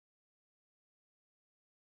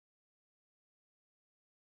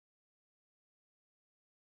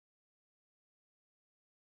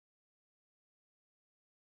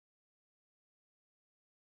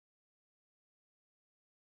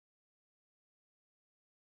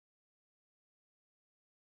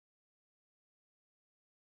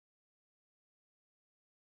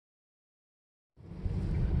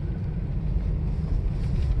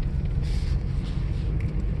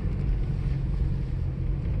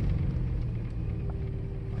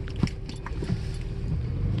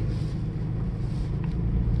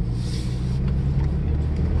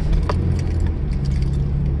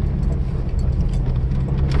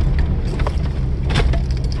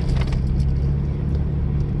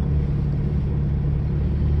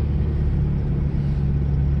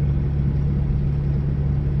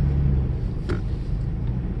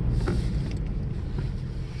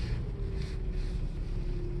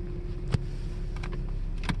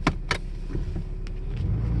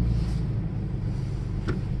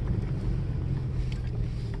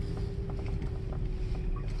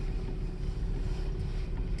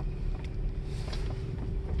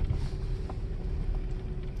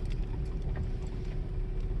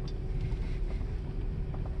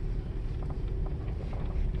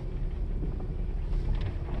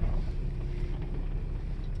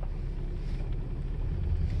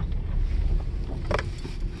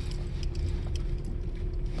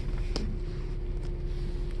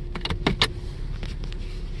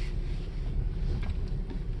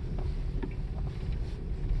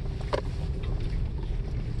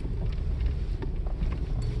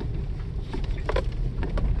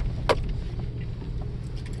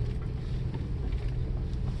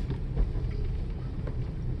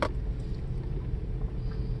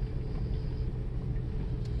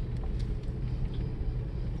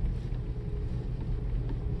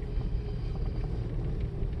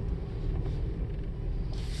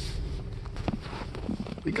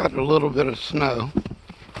We got a little bit of snow.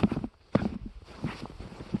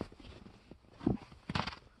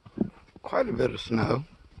 Quite a bit of snow.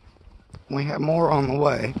 We have more on the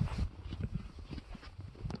way.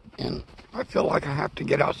 And I feel like I have to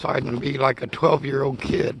get outside and be like a 12-year-old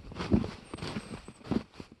kid.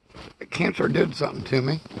 Cancer did something to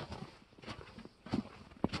me.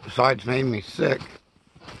 Besides made me sick.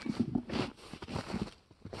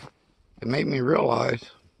 It made me realize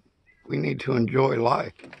we need to enjoy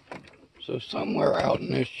life. So somewhere out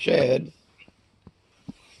in this shed,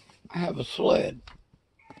 I have a sled.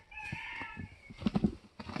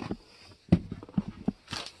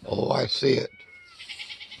 Oh, I see it.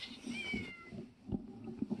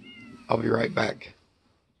 I'll be right back.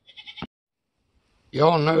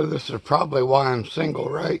 Y'all know this is probably why I'm single,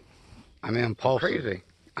 right? I'm impulsive. Crazy.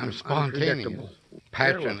 I'm spontaneous.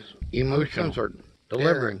 Passionate. Emotions are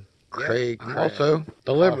delivering. Craig. I'm also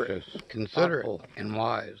deliberate, considerate, and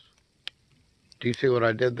wise. Do you see what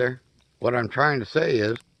I did there? What I'm trying to say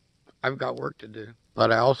is, I've got work to do,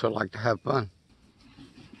 but I also like to have fun.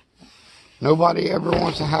 Nobody ever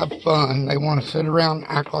wants to have fun. They want to sit around and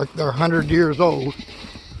act like they're 100 years old.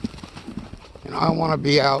 And I want to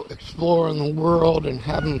be out exploring the world and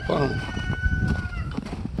having fun.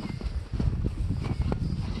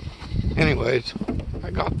 Anyways,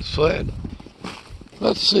 I got the sled.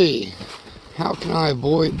 Let's see. How can I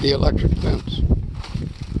avoid the electric fence?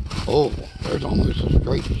 Oh, there's almost a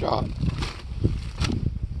straight shot.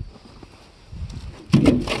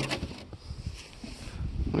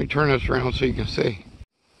 Let me turn this around so you can see.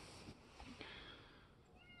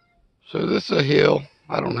 So this is a hill.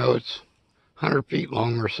 I don't know, it's 100 feet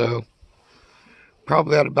long or so.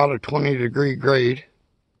 Probably at about a 20-degree grade.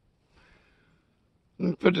 Let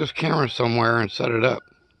me put this camera somewhere and set it up.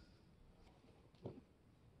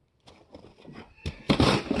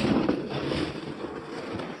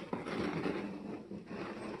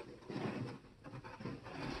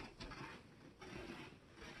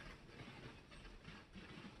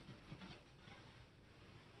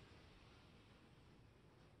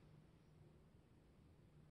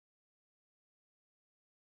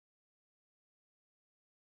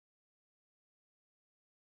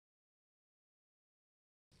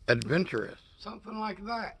 Adventurous, something like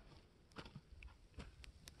that.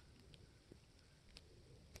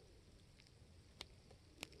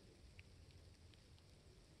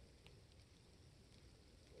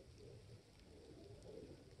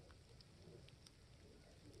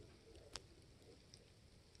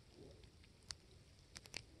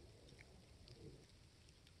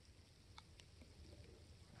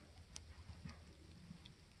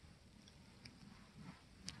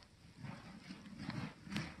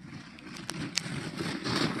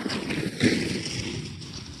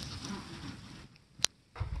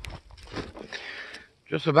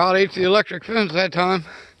 Just about ate the electric fence that time.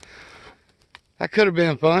 That could have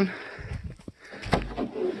been fun.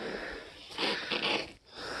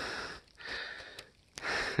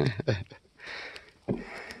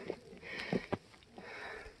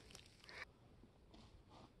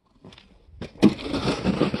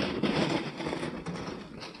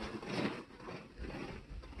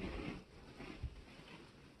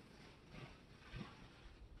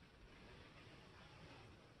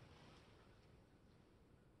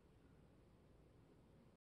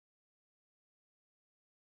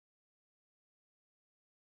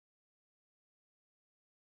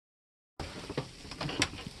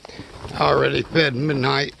 I already fed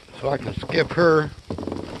Midnight, so I can skip her.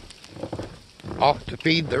 Off to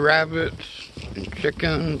feed the rabbits and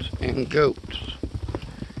chickens and goats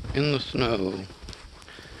in the snow.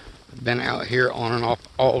 I've been out here on and off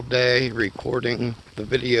all day recording the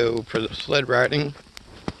video for the sled riding.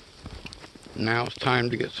 Now it's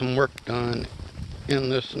time to get some work done in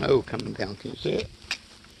the snow coming down. Can you see it?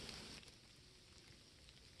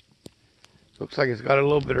 Looks like it's got a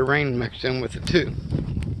little bit of rain mixed in with it too.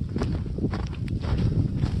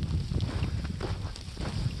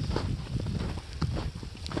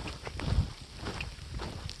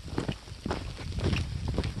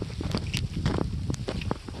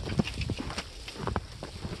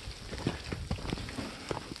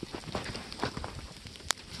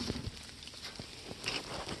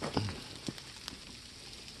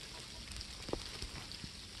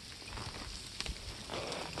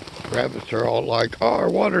 Rabbits are all like, oh, our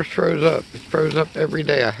water's froze up. It froze up every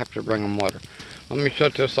day. I have to bring them water. Let me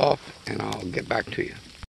shut this off and I'll get back to you.